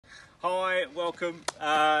Hi, welcome.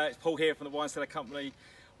 It's Paul here from the Wine Cellar Company.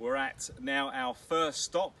 We're at now our first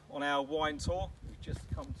stop on our wine tour. We've just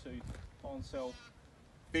come to Barnsole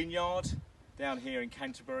vineyard down here in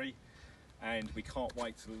Canterbury, and we can't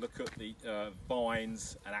wait to look at the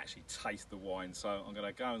vines and actually taste the wine. So I'm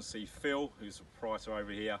going to go and see Phil, who's the proprietor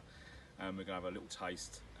over here, and we're going to have a little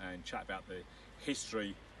taste and chat about the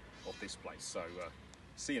history of this place. So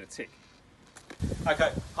see you in a tick. Okay,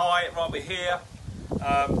 hi, right, we're here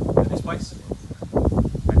at this place.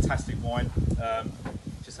 Fantastic wine.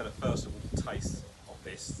 Just had a first of all taste of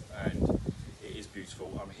this, and it is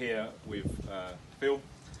beautiful. I'm here with Phil.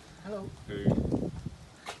 Hello. Who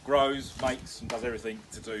grows, makes and does everything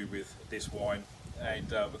to do with this wine, and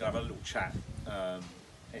we're going to have a little chat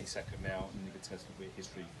any second now, and you can tell us a bit of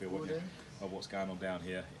history, Phil, of what's going on down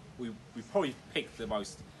here. We probably picked the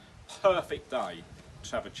most perfect day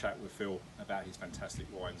to have a chat with Phil about his fantastic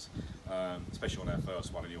wines, especially on our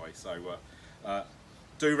first one anyway. So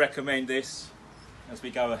do recommend this as we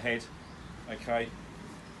go ahead, okay?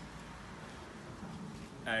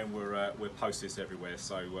 And we'll post this everywhere.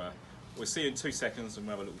 So we'll see you in 2 seconds, and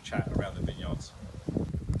we'll have a little chat around the vineyards.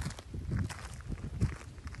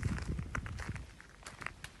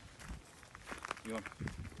 You on?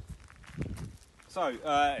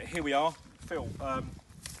 So here we are, Phil.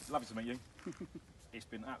 Lovely to meet you. It's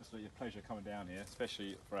been absolutely a pleasure coming down here,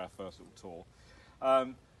 especially for our first little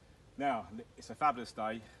tour. Now, it's a fabulous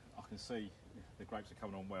day. I can see the grapes are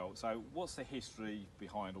coming on well. So what's the history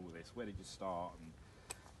behind all of this? Where did you start?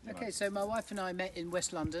 And, Okay, so my wife and I met in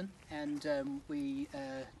West London, and we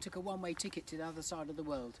took a one-way ticket to the other side of the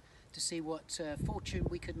world to see what fortune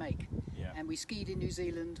we could make. Yeah. And we skied in New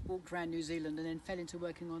Zealand, walked around New Zealand, and then fell into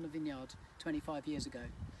working on a vineyard 25 years ago.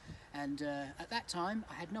 And at that time,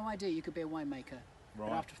 I had no idea you could be a winemaker. Right.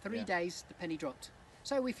 But after 3 days, the penny dropped.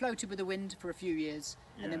 So we floated with the wind for a few years,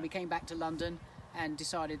 and then we came back to London and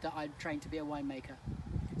decided that I'd train to be a winemaker.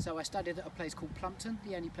 So I studied at a place called Plumpton,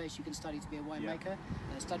 the only place you can study to be a winemaker.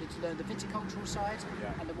 And I studied to learn the viticultural side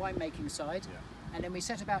and the winemaking side. And then we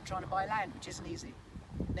set about trying to buy land, which isn't easy.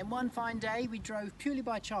 And then one fine day, we drove purely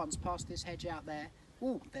by chance past this hedge out there.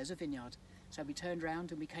 Oh, there's a vineyard. So we turned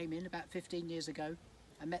round and we came in about 15 years ago.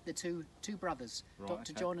 I met the two brothers,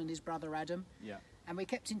 Dr. John and his brother Adam. And we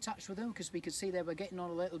kept in touch with them because we could see they were getting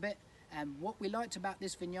on a little bit. And what we liked about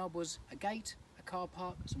this vineyard was a gate, a car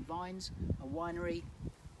park, some vines, a winery,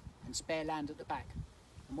 and spare land at the back.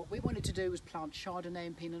 And what we wanted to do was plant Chardonnay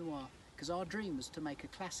and Pinot Noir, because our dream was to make a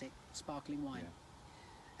classic sparkling wine.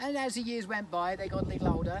 And as the years went by, they got a little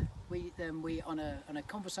older. We on a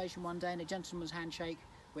conversation one day, in a gentleman's handshake,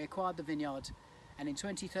 we acquired the vineyard. And in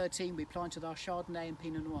 2013, we planted our Chardonnay and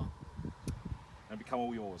Pinot Noir. And become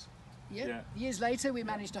all yours. Yeah. Years later, we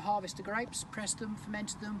managed to harvest the grapes, press them,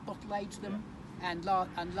 fermented them, bottle aged them, and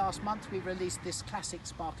last month we released this classic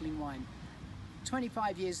sparkling wine.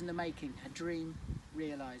 25 years in the making, a dream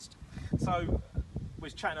realised. So we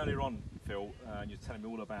was chatting earlier on, Phil, and you're telling me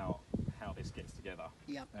all about how this gets together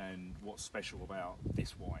and what's special about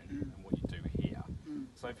this wine and what you do here.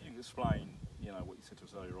 So if you can explain, what you said to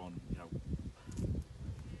us earlier on,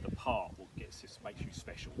 the part what makes you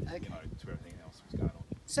special, to everything else that's going on.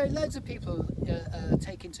 So loads of people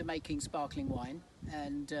take into making sparkling wine,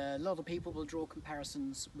 and a lot of people will draw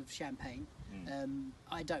comparisons with champagne.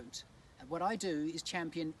 I don't. What I do is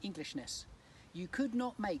champion Englishness. You could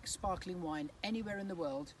not make sparkling wine anywhere in the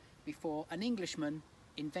world before an Englishman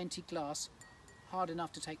invented glass hard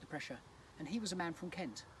enough to take the pressure. And he was a man from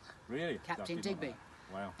Kent. Really? Captain Digby.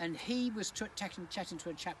 Wow. And he was chatting to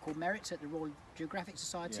a chap called Merritt at the Royal Geographic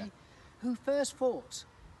Society, who first fought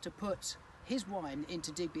to put his wine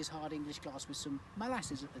into Digby's hard English glass with some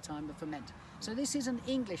molasses at the time to ferment. So this is an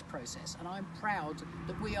English process, and I'm proud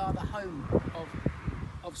that we are the home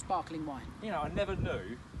of sparkling wine. I never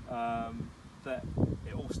knew that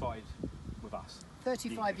it all started with us.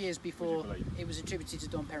 35 years before it was attributed to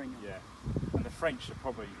Dom Perignon. Yeah, and the French are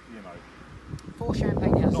probably, 4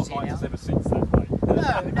 champagne houses not here like now. ever since that day.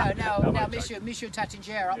 Now Monsieur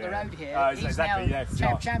Tattinger up the road here, he's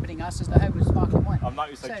now championing us as the home of sparkling wine. I've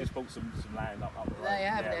noticed they've just bought some land up the road. They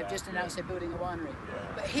have, they've just announced they're building a winery.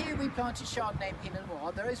 But here we planted Chardonnay and Pinot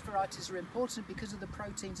Noir. Those varieties are important because of the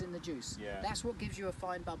proteins in the juice. That's what gives you a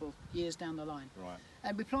fine bubble years down the line. Right.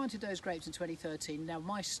 And we planted those grapes in 2013. Now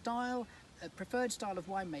my preferred style of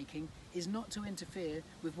winemaking is not to interfere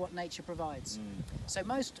with what nature provides. So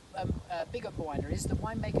most bigger wineries, the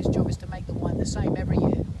winemaker's job is to make the wine the same every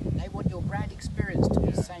year. They want your brand experience to be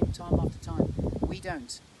the same time after time. We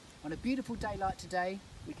don't. On a beautiful day like today,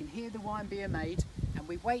 we can hear the wine being made, and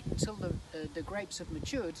we wait until the grapes have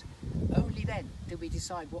matured. Only then do we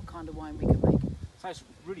decide what kind of wine we can make. So it's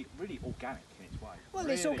really, really organic in its way. Well,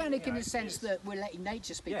 really, it's organic in the sense that we're letting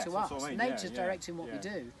nature speak to us. I mean. Nature's directing what we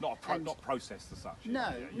do. Not processed as such.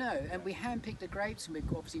 No, and we hand-pick the grapes, and we're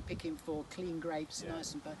obviously picking for clean grapes,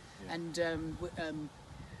 nice and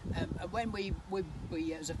when we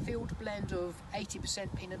it was a field blend of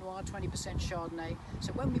 80% Pinot Noir, 20% Chardonnay.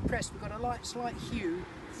 So when we pressed, we got a slight hue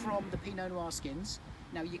from the Pinot Noir skins.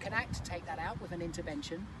 Now you can act to take that out with an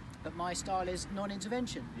intervention, but my style is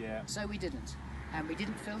non-intervention. Yeah. So we didn't, and we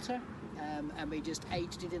didn't filter, and we just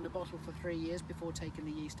aged it in the bottle for 3 years before taking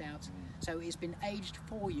the yeast out. So it's been aged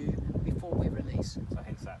for you before we release. So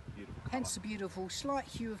hence that beautiful colour. Hence the beautiful slight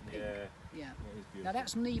hue of pink. Yeah. Now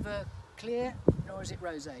that's neither clear nor is it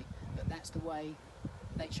rosé, but that's the way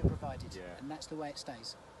nature provided, and that's the way it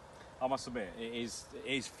stays. I must admit, it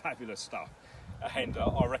is fabulous stuff, and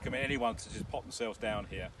I recommend anyone to just pop themselves down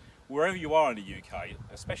here, wherever you are in the UK,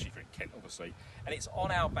 especially if you're in Kent, obviously, and it's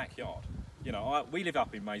on our backyard. You know, we live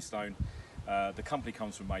up in Maidstone. The company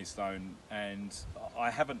comes from Maidstone, and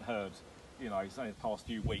I haven't heard, you know, it's only the past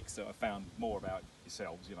few weeks that I found more about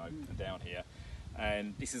yourselves, you know, down here.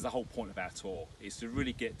 And this is the whole point of our tour, is to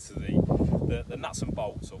really get to the nuts and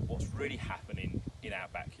bolts of what's really happening in our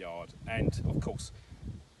backyard. And of course,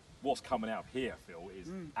 what's coming out here, Phil,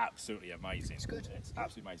 is absolutely amazing. It's good. It's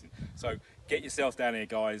absolutely amazing. So get yourselves down here,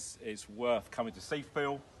 guys. It's worth coming to see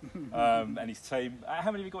Phil and his team.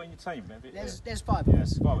 How many have you got in your team? There's 5 of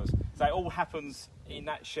us. 5 of us. So it all happens in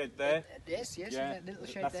that shed there. Yes, in that little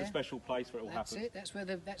shed that's there. the special place where it all happens. That's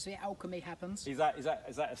it. That's the alchemy happens. Is that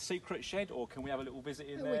a secret shed, or can we have a little visit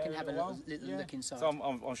in there? We can have a little look inside. So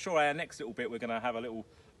I'm sure our next little bit we're going to have a little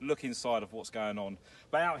look inside of what's going on.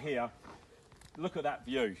 But out here, look at that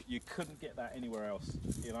view. You couldn't get that anywhere else.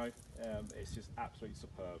 You know, it's just absolutely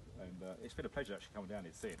superb, and it's been a pleasure actually coming down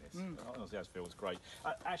here seeing this. Honestly, it feels great.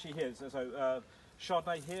 Actually, here, so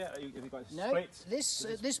Chardonnay here. Have you got a split?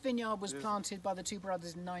 This vineyard was planted by the two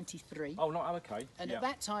brothers in '93. Oh, not okay. And at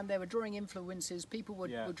that time, they were drawing influences. People were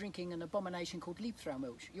drinking an abomination called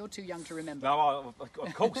Liebfraumilch. You're too young to remember. No,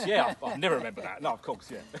 of course, yeah. I've never remembered that. No, of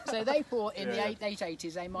course, yeah. So they thought in the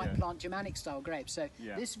 880s they might plant Germanic-style grapes. So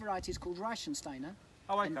this variety is called Reichensteiner.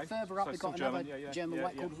 Oh, okay. And further up, we've got another German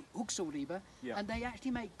white called Huxellrebe, Yeah. and they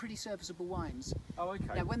actually make pretty serviceable wines. Oh,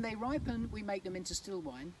 okay. Now, when they ripen, we make them into still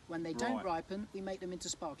wine. When they don't ripen, we make them into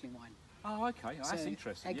sparkling wine. Oh, okay. Oh, that's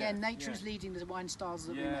interesting. Again, nature is leading the wine styles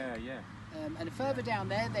that we make. Yeah. And further down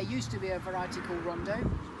there used to be a variety called Rondo,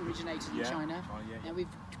 originated in China. Now we've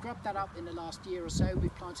grubbed that up in the last year or so.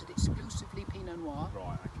 We've planted exclusively Pinot Noir.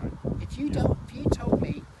 Right. Okay. If you told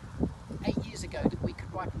me 8 years ago that we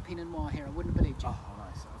could ripen Pinot Noir here, I wouldn't have believed you. Oh,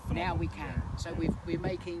 nice. Now we can. So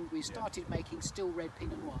we started making still red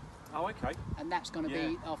Pinot Noir. Oh, okay. And that's going to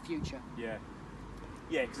be our future. Yeah.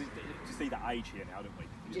 Yeah, because just need that age here now, don't we?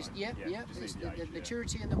 Just the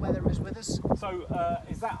maturity and the weather is with us. So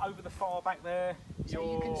is that over the far back there? So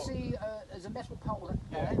you can see there's a metal pole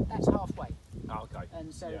there. That's halfway. Oh, okay.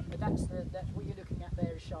 And so that's what you're looking at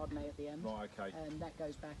there is Chardonnay at the end. Right. Okay. And that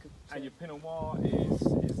goes back. And your Pinot Noir is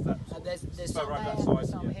that. There's some around there, that size,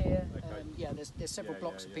 some here. Okay. There's several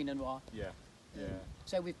blocks of Pinot Noir. Yeah. Yeah.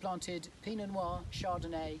 So we've planted Pinot Noir,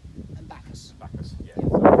 Chardonnay, and Bacchus. Bacchus. Yeah.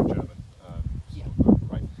 So German.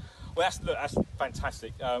 Great. Well, that's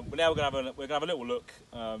fantastic. We're now going to have a little look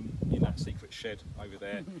in that secret shed over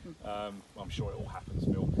there. I'm sure it all happens,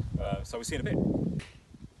 Phil. So we'll see in a bit.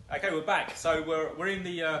 Okay, we're back. So we're in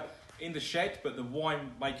the shed, but the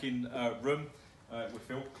wine making room with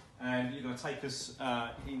Phil, and you're going to take us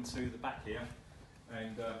into the back here,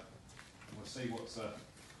 and we'll see what's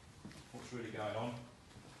really going on.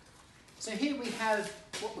 So here we have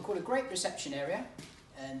what we call a grape reception area,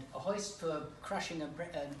 and a hoist for crushing the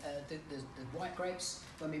white grapes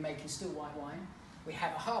when we're making still white wine. We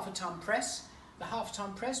have a half-a-ton press. The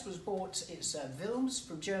half-a-ton press was bought, it's Wilms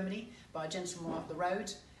from Germany, by a gentleman up the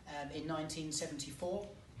road in 1974.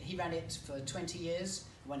 He ran it for 20 years.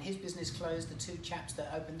 When his business closed, the two chaps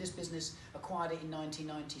that opened this business acquired it in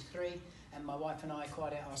 1993, and my wife and I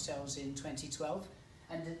acquired it ourselves in 2012.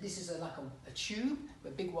 And this is like a tube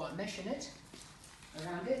with a big white mesh in it,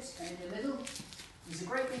 around it, and in the middle is a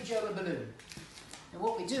great big German balloon. And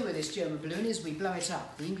what we do with this German balloon is we blow it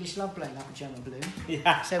up. The English love blowing up a German balloon.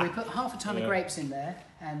 Yeah. So we put half a ton of grapes in there,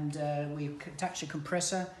 and we attach a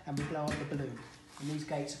compressor, and we blow up the balloon. And these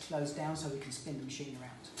gates are closed down so we can spin the machine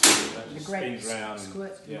around. The grapes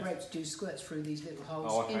the grapes do squirts through these little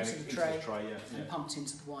holes into the tray, and pumped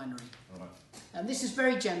into the winery. Right. And this is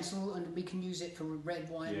very gentle, and we can use it for red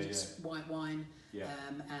wine, white wine,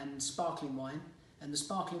 and sparkling wine. And the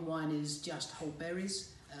sparkling wine is just whole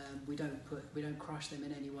berries. We don't crush them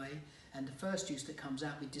in any way. And the first juice that comes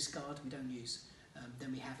out, we discard. We don't use.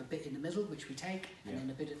 Then we have a bit in the middle, which we take, and then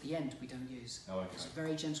a bit at the end we don't use. Oh, okay. It's a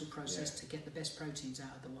very gentle process to get the best proteins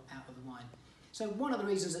out of the wine. So one of the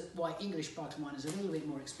reasons that why English sparkling wine is a little bit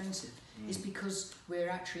more expensive is because we're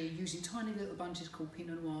actually using tiny little bunches called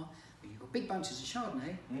Pinot Noir. You've got big bunches of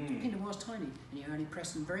Chardonnay, Pinot Noir's tiny, and you're only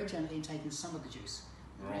pressing very gently and taking some of the juice.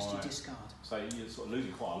 The rest you discard. So you're sort of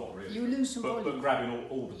losing quite a lot, really. You lose some volume. But grabbing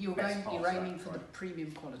all the best parts. You're aiming for the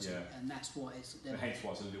premium quality, and that's why it's... And hence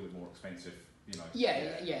why it's a little bit more expensive, you know.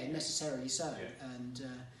 Yeah, necessarily so. Yeah. And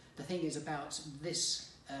the thing is about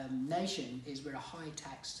this nation is we're a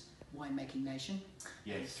high-taxed winemaking nation.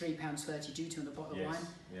 Yes. £3.30 duty on the bottle of wine,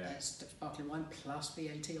 sparkling wine, plus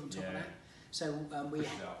VAT on top of that. So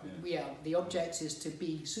the object is to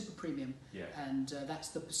be super premium, and that's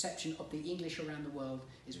the perception of the English around the world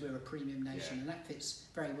is we're a premium nation, and that fits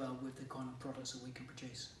very well with the kind of products that we can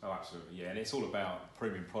produce. Oh, absolutely, and it's all about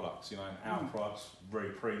premium products, you know, our products, very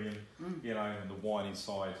premium, you know, and the wine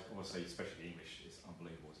inside, obviously, especially English, is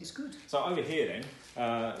unbelievable. It's good. So over here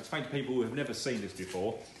then, explain to people who have never seen this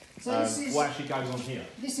before, so what actually goes on here?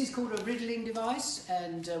 This is called a riddling device,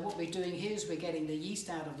 and what we're doing here is we're getting the yeast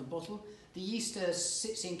out of the bottle. The yeast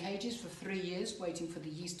sits in cages for 3 years, waiting for the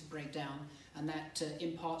yeast to break down, and that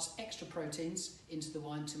imparts extra proteins into the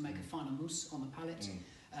wine to make a finer mousse on the palate.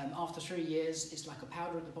 After 3 years, it's like a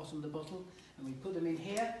powder at the bottom of the bottle, and we put them in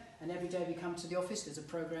here, and every day we come to the office, there's a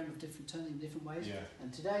program of different turns in different ways,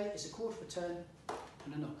 and today it's a quarter of a turn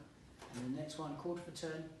and a knock, and the next one a quarter of a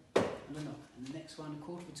turn and a knock, and the next one a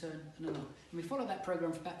quarter of a turn and a knock. And we follow that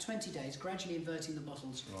program for about 20 days, gradually inverting the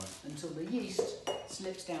bottles until the yeast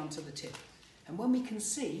slips down to the tip. And when we can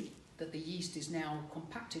see that the yeast is now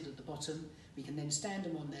compacted at the bottom, we can then stand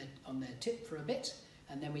them on their tip for a bit,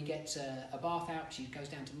 and then we get a bath out, which goes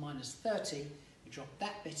down to -30. We drop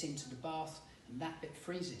that bit into the bath, and that bit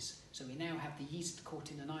freezes. So we now have the yeast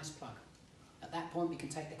caught in an ice plug. At that point, we can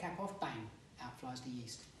take the cap off, bang, out flies the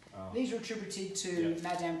yeast. These are attributed to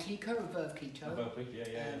Madame Clicquot of Veuve Clicquot.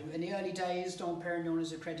 In the early days, Dom Perignon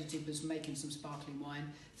is accredited as making some sparkling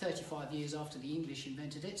wine 35 years after the English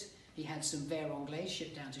invented it. He had some verre anglais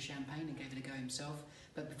shipped down to Champagne and gave it a go himself.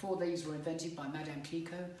 But before these were invented by Madame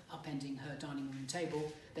Clicquot, upending her dining room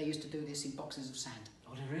table, they used to do this in boxes of sand.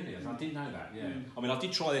 Oh, really? I didn't know that, I mean, I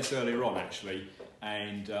did try this earlier on, actually,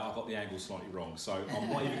 and I got the angle slightly wrong, so I'm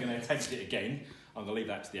not even going to attempt it again. I'm going to leave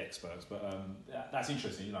that to the experts, but that's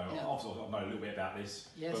interesting, you know. Obviously, I know a little bit about this,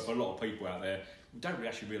 but for a lot of people out there, we don't really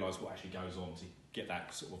actually realise what actually goes on to get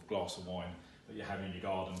that sort of glass of wine that you're having in your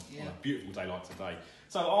garden on a beautiful day like today.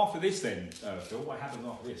 So after this then, Phil, what happens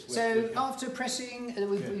after this? After pressing,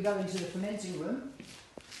 we go into the fermenting room.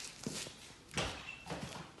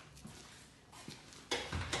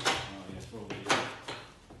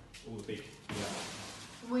 All the big...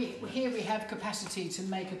 Here we have capacity to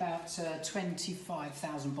make about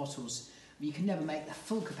 25,000 bottles. You can never make the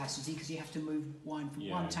full capacity because you have to move wine from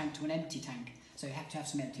one tank to an empty tank. So you have to have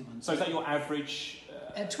some empty ones. So is that your average?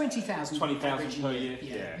 20,000 per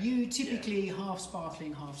year? You typically half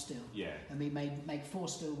sparkling, half still. Yeah. And we make 4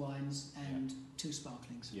 still wines and 2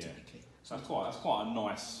 sparklings typically. So that's quite a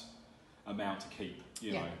nice amount to keep,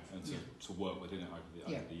 you know, and to work with, isn't it,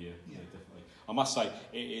 over the year. Yeah, definitely. I must say,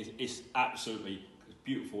 it's absolutely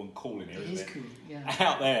beautiful and cool in here, isn't it? It is cool, yeah.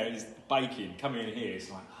 Out there, it's baking. Coming in here, it's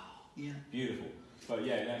like, beautiful. But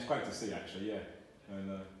it's great to see, actually,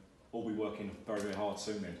 And we'll be working very, very hard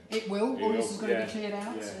soon then. It will. All this is going to be cleared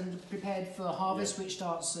out and prepared for harvest, which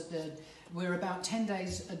starts at we're about 10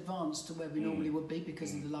 days advanced to where we normally would be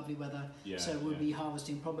because of the lovely weather. So we'll be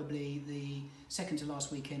harvesting probably the second to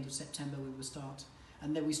last weekend of September we will start.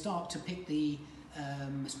 And then we start to pick the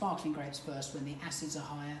sparkling grapes first when the acids are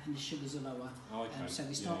higher and the sugars are lower. So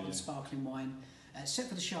we start with sparkling wine. Except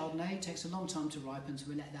for the Chardonnay, it takes a long time to ripen, so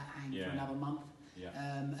we let that hang for another month.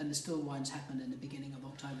 And the still wines happen in the beginning of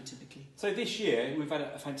October typically. So this year, we've had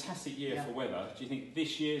a fantastic year for weather. Do you think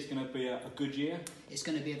this year is going to be a good year? It's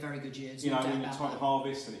going to be a very good year. When it's time to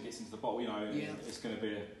harvest and it gets into the bottle, it's going to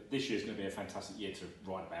be this year's going to be a fantastic year to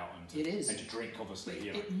write about and to drink, obviously.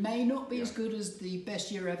 It may not be as good as the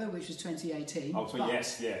best year ever, which was 2018. Oh, so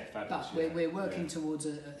fabulous. But we're working towards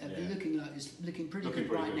looking pretty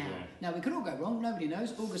good right now. Now, we could all go wrong, nobody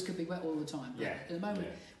knows. August could be wet all the time. But at the moment,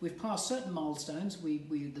 we've passed certain milestones.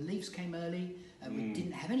 The leaves came early. We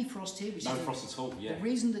didn't have any frost here. No frost at all, The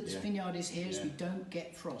reason that this vineyard is here is we don't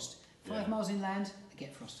get frost. 5 miles inland, they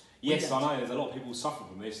get frost. Yes, I know. There's a lot of people suffer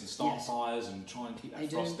from this and start fires and try and keep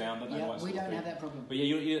that frost down. Don't they? We don't have that problem. But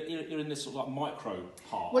you're in this sort of like micro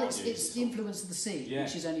part. Well, it's the influence of the sea,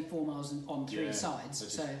 which is only 4 miles on 3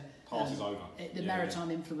 sides. So passes over. The maritime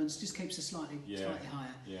influence just keeps us slightly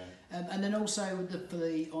higher. Yeah. And then also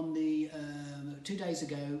on the 2 days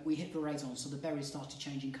ago we hit Barnsole, so the berries started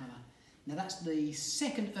changing colour. Now that's the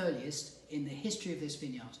second earliest in the history of this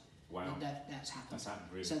vineyard. Wow. That's happened. That's happened,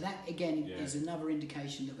 really. So that again is another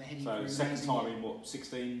indication that we're heading for an second amazing time year. in what,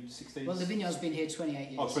 16? Well, the vineyard's been here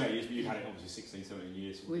 28 years. Oh, 28 years, but you've had it obviously 16, 17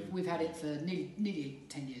 years. We've had it for nearly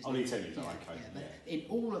 10 years. Oh, nearly 10 years, yeah, okay. Yeah, but in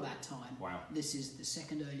all of that time, wow, this is the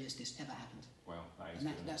second earliest this ever happened. Wow, that is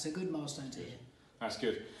and that's a good milestone to hear. That's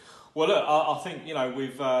good. Well, look, I think, you know, I'm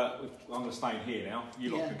going to stay in here now.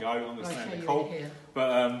 You lot can go. I'm going to stay in the cold. But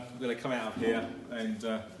I'm going to come out of here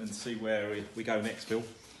and see where we go next, Phil.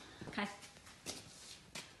 Okay.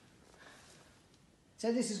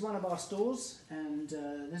 So this is one of our stores, and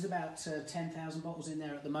there's about 10,000 bottles in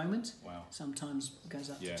there at the moment. Wow. Sometimes it goes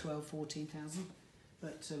up to 12, 14,000.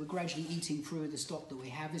 But we're gradually eating through the stock that we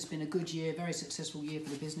have. It's been a good year, very successful year for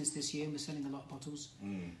the business this year, and we're selling a lot of bottles.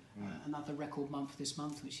 Another record month this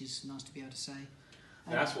month, which is nice to be able to say.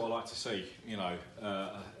 That's what I like to see, you know,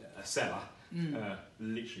 a cellar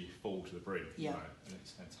literally fall to the brim. Yeah. You know, and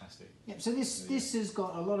it's fantastic. Yeah, so this has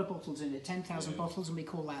got a lot of bottles in it, 10,000 bottles, and we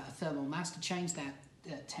call that a thermal mass. To change that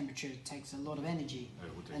temperature takes a lot of energy,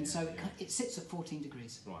 and so it sits at 14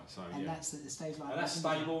 degrees. Right, so and that's at the stage like that. And that's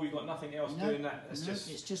stable. You've got nothing else doing that. It's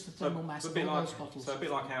just the thermal mass of all those bottles. So a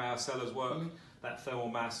bit like how our cellars work. That thermal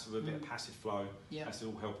mass with a bit of passive flow. Yeah. That's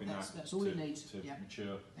all helping that's all it needs to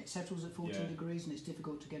mature. It settles at 14 degrees, and it's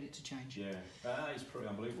difficult to get it to change. Yeah, that is pretty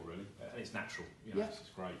unbelievable, really. And it's natural. You know, it's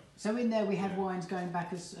great. So in there we have wines going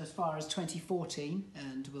back as far as 2014,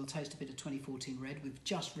 and we'll taste a bit of 2014 red we've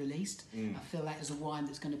just released. I feel that is a wine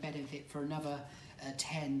that's going to benefit for another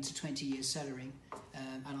 10 to 20 years cellaring,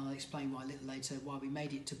 and I'll explain why a little later why we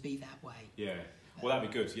made it to be that way. Yeah. Well,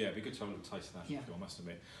 that'd be good. Yeah, it'd be good to have a little taste of that. I must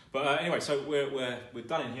admit. But anyway, so we're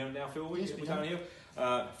done in here now, Phil. We're done in here.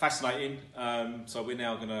 Fascinating. So we're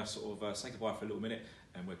now going to sort of say goodbye for a little minute,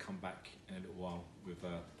 and we'll come back in a little while with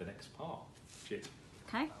the next part. Cheers.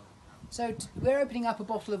 Okay. So we're opening up a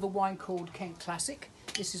bottle of a wine called Kent Classic.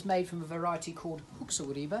 This is made from a variety called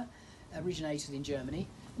Huxelrebe, originated in Germany.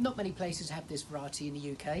 Not many places have this variety in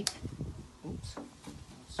the UK. Oops.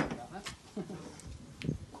 Sorry about that.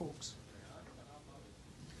 Corks.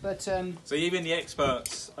 But so even the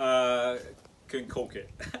experts can cork it.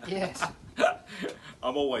 Yes.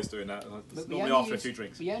 I'm always doing that. Normally after a few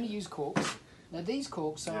drinks. We only use corks. Now these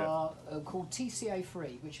corks are called TCA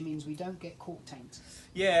free, which means we don't get cork taint.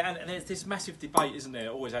 Yeah, and there's this massive debate, isn't there?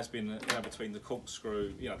 Always has been, between the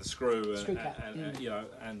corkscrew, the screw,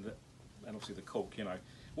 and and obviously the cork.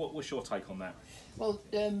 What's your take on that? Well,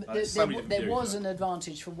 there was an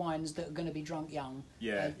advantage for wines that are going to be drunk young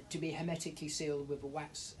to be hermetically sealed with a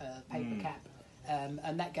wax paper cap.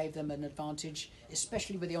 And that gave them an advantage,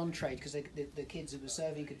 especially with the on-trade, because the kids who were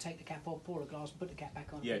serving could take the cap off, pour a glass, put the cap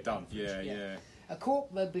back on. Yeah, done. Yeah. A cork,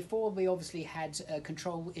 before we obviously had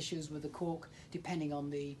control issues with the cork, depending on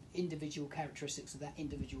the individual characteristics of that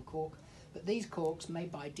individual cork. But these corks, made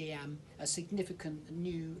by DM, a significant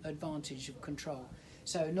new advantage of control.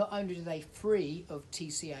 So not only are they free of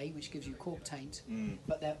TCA, which gives you cork taint,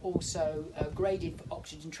 but they're also graded for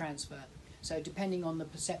oxygen transfer. So depending on the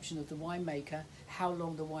perception of the winemaker, how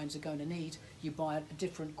long the wines are going to need, you buy a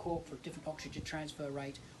different cork for a different oxygen transfer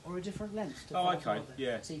rate or a different length.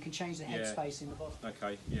 So you can change the head space in the bottle.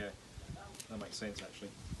 Okay, yeah, that makes sense actually.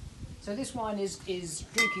 So this wine is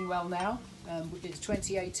drinking well now. It's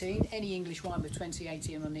 2018. Any English wine with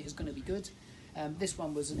 2018 on it is going to be good. This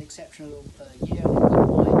one was an exceptional year and a good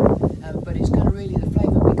wine, but it's going to really, the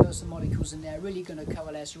flavour, because the molecules in there are really going to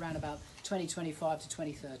coalesce around about 2025 to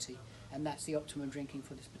 2030, and that's the optimum drinking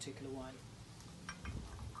for this particular wine.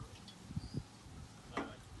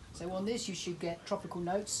 So on this you should get tropical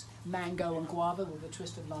notes, mango and guava with a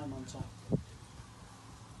twist of lime on top.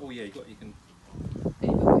 Oh yeah, you can. It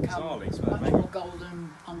will become much more golden,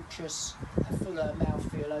 unctuous, a fuller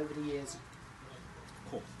mouthfeel over the years.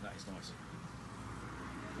 Oh, that is nice.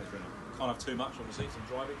 Can't have too much, obviously, some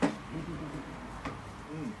driving.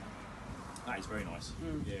 That is very nice.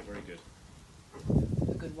 Yeah, very good.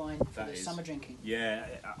 A good wine for the summer drinking. Yeah,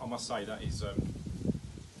 I must say that is.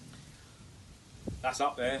 That's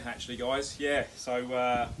up there, actually, guys. Yeah. So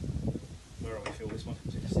where are we, Phil? This one.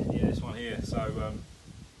 Yeah, this one here. So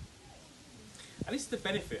and this is the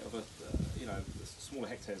benefit of the smaller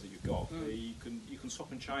hectares that you've got. You can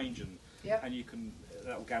swap and change and you can.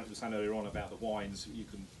 That Gant was saying earlier on about the wines, you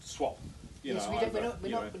can swap. We're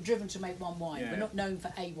not driven to make one wine. We're not known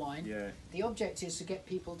for a wine. The object is to get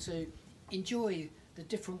people to enjoy the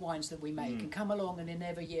different wines that we make and come along and in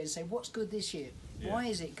every year say, what's good this year? Why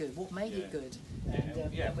is it good? What made it good?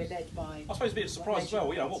 And, and we're led by. I suppose a bit of surprise as well.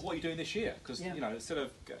 What are you doing this year? Because instead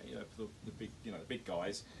of the big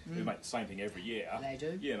guys who make the same thing every year, they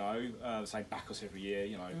do. The same backers every year.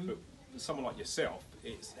 But someone like yourself,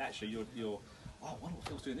 it's actually you're. Oh, I wonder what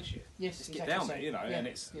Phil's doing this year. Yes, Just exactly get down there, and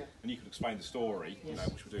and you can explain the story,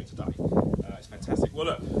 which we're doing today. It's fantastic. Well,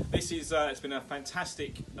 look, this is it's been a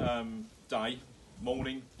fantastic day,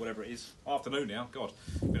 morning, whatever it is, afternoon now. God,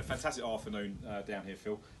 it's been a fantastic afternoon down here,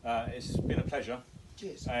 Phil. It's been a pleasure.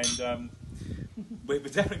 Cheers. And we'll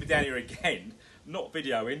definitely be down here again. Not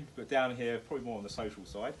videoing, but down here, probably more on the social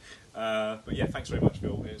side. But yeah, thanks very much,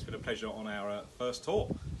 Phil. It's been a pleasure on our first tour.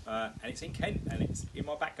 And it's in Kent, and it's in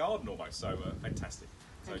my back garden almost, so fantastic.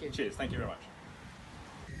 So cheers, thank you very much.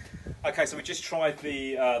 Okay, so we just tried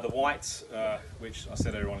the white, which I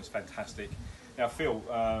said earlier on is fantastic. Now, Phil,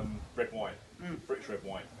 red wine, British red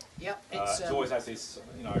wine. Yep, it always has this,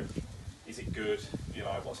 is it good?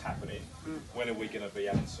 What's happening? When are we going to be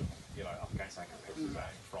having some, up against our competitors out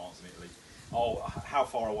in France and Italy? Oh, how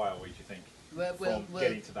far away are we, do you think, from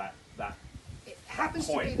getting to that it happens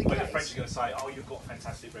point to be the where case. the French are going to say, oh, you've got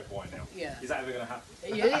fantastic red wine now? Yeah. Is that ever going to happen?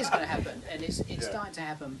 It is going to happen, and it's starting to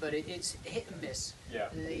happen, but it's hit and miss. Yeah.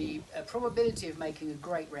 The probability of making a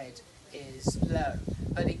great red is low,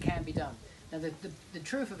 but it can be done. Now, the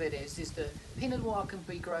truth of it is that Pinot Noir can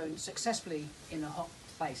be grown successfully in a hot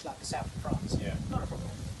place like the south of France. Yeah. Not a problem.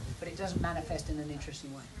 But it doesn't manifest in an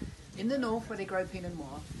interesting way. In the north, where they grow Pinot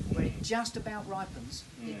Noir, where it just about ripens,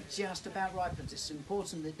 it's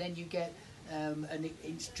important that then you get an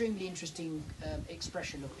extremely interesting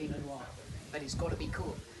expression of Pinot Noir, but it's got to be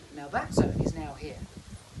cool. Now that zone is now here,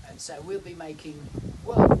 and so we'll be making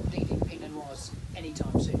world-leading Pinot Noirs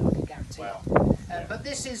anytime soon, I can guarantee. Wow. But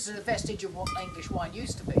this is a vestige of what English wine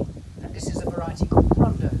used to be, and this is a variety called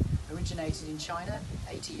Rondo, originated in China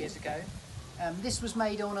 80 years ago. This was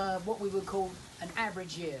made on what we would call an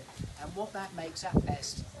average year, and what that makes at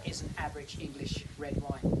best is an average English red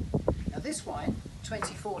wine. Now this wine,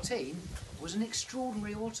 2014, was an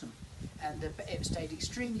extraordinary autumn, and it stayed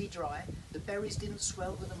extremely dry. The berries didn't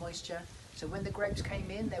swell with the moisture, so when the grapes came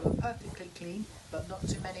in, they were perfectly clean, but not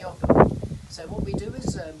too many of them. So what we do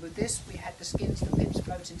is, with this, we had the skins, the pips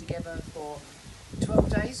floating together for 12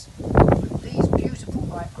 days. With these beautiful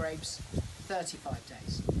ripe grapes, 35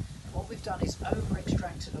 days. What we've done is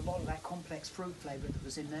over-extracted a lot of that complex fruit flavour that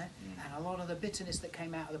was in there, and a lot of the bitterness that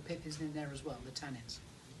came out of the pip is in there as well, the tannins.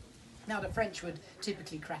 Now, the French would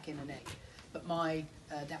typically crack in an egg, but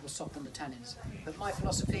that will soften the tannins. But my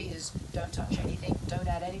philosophy is don't touch anything, don't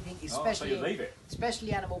add anything,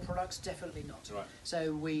 especially animal products, definitely not. Right.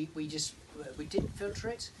 So we didn't filter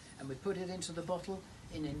it, and we put it into the bottle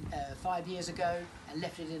 5 years ago and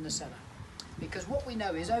left it in the cellar. Because what we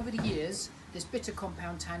know is over the years, this bitter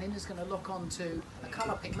compound tannin is going to lock onto a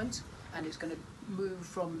colour pigment, and it's going to move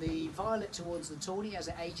from the violet towards the tawny as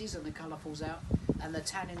it ages and the colour falls out, and the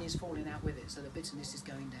tannin is falling out with it, so the bitterness is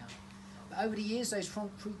going down. But over the years, those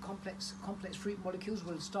complex fruit molecules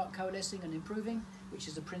will start coalescing and improving, which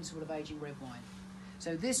is the principle of aging red wine.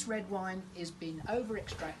 So this red wine is been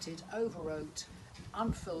over-extracted, over-oaked,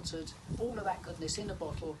 unfiltered, all of that goodness in a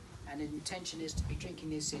bottle, and the intention is to be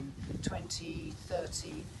drinking this in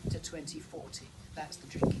 2030 to 2040. That's the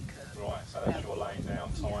drinking curve. Right, so that's your laying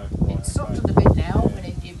down time. Yeah. It's softened a bit now, and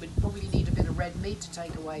it would probably need a bit of red meat to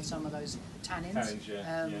take away some of those tannins,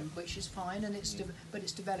 which is fine, and but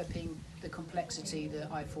it's developing the complexity that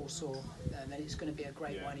I foresaw, and it's going to be a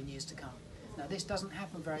great wine in years to come. Now, this doesn't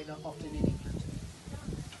happen very often in England.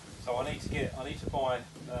 So I need to buy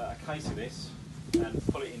a case of this and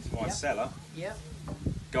put it into my cellar. Yep.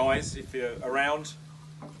 Guys, if you're around,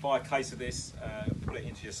 buy a case of this, put it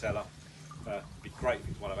into your cellar. It'd be great if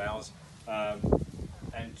it's one of ours. And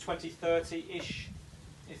 2030-ish,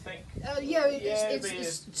 you think?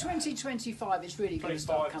 It's 2025. It's really going to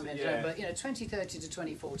start coming in. But 2030 to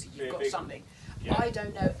 2040, you've got something. Yeah. I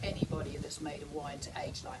don't know anybody that's made a wine to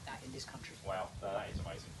age like that in this country. Wow, that is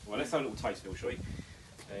amazing. Well, let's have a little taste, Phil, shall we?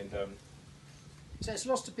 And so it's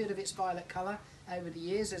lost a bit of its violet colour over the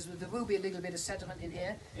years. There will be a little bit of sediment in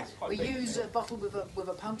here. We use a bottle with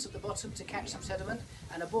a punt at the bottom to catch some sediment,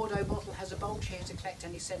 and a Bordeaux bottle has a bulge here to collect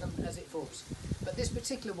any sediment as it falls. But this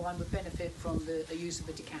particular wine would benefit from the use of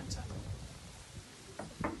a decanter.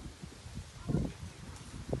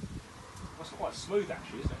 That's quite smooth,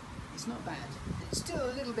 actually, isn't it? It's not bad. It's still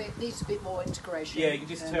a little bit, needs a bit more integration. Yeah, you can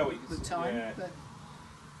just tell with time. Yeah. But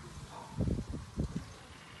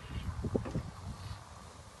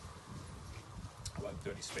I won't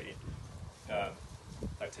do any spitting.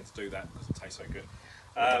 Don't tend to do that because it tastes so good.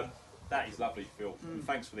 That is lovely, Phil. And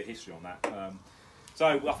thanks for the history on that. So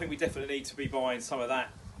I think we definitely need to be buying some of that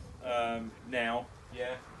now,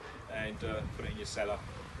 yeah, and put it in your cellar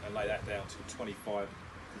and lay that down to 25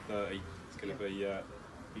 to 30. It's going to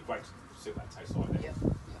be great to see what that tastes like then.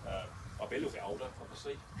 I'll be a little bit older,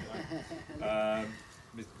 obviously. You know.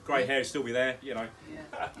 Grey hair will still be there, you know.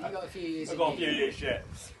 Yeah, you've got a few years. I've got a few years yet.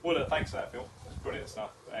 Well, look, thanks for that, Phil. That's brilliant stuff.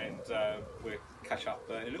 And we'll catch up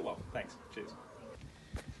in a little while. Thanks. Cheers.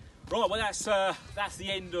 Right, well, that's the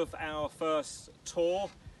end of our first tour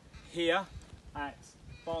here at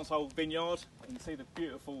Barnsole Vineyard. You can see the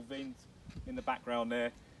beautiful vines in the background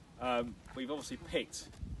there. We've obviously picked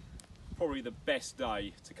probably the best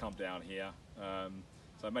day to come down here.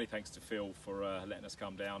 So many thanks to Phil for letting us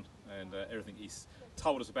come down and everything he's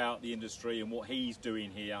told us about the industry and what he's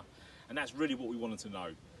doing here. And that's really what we wanted to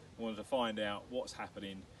know. We wanted to find out what's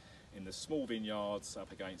happening in the small vineyards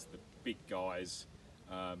up against the big guys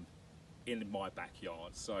in my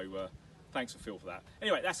backyard. So thanks for Phil for that.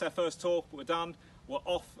 Anyway, that's our first tour. We're done. We're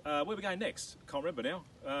off. Where are we going next? Can't remember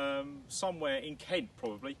now. Somewhere in Kent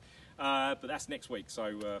probably. But that's next week. So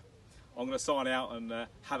I'm going to sign out and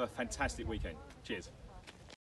have a fantastic weekend. Cheers.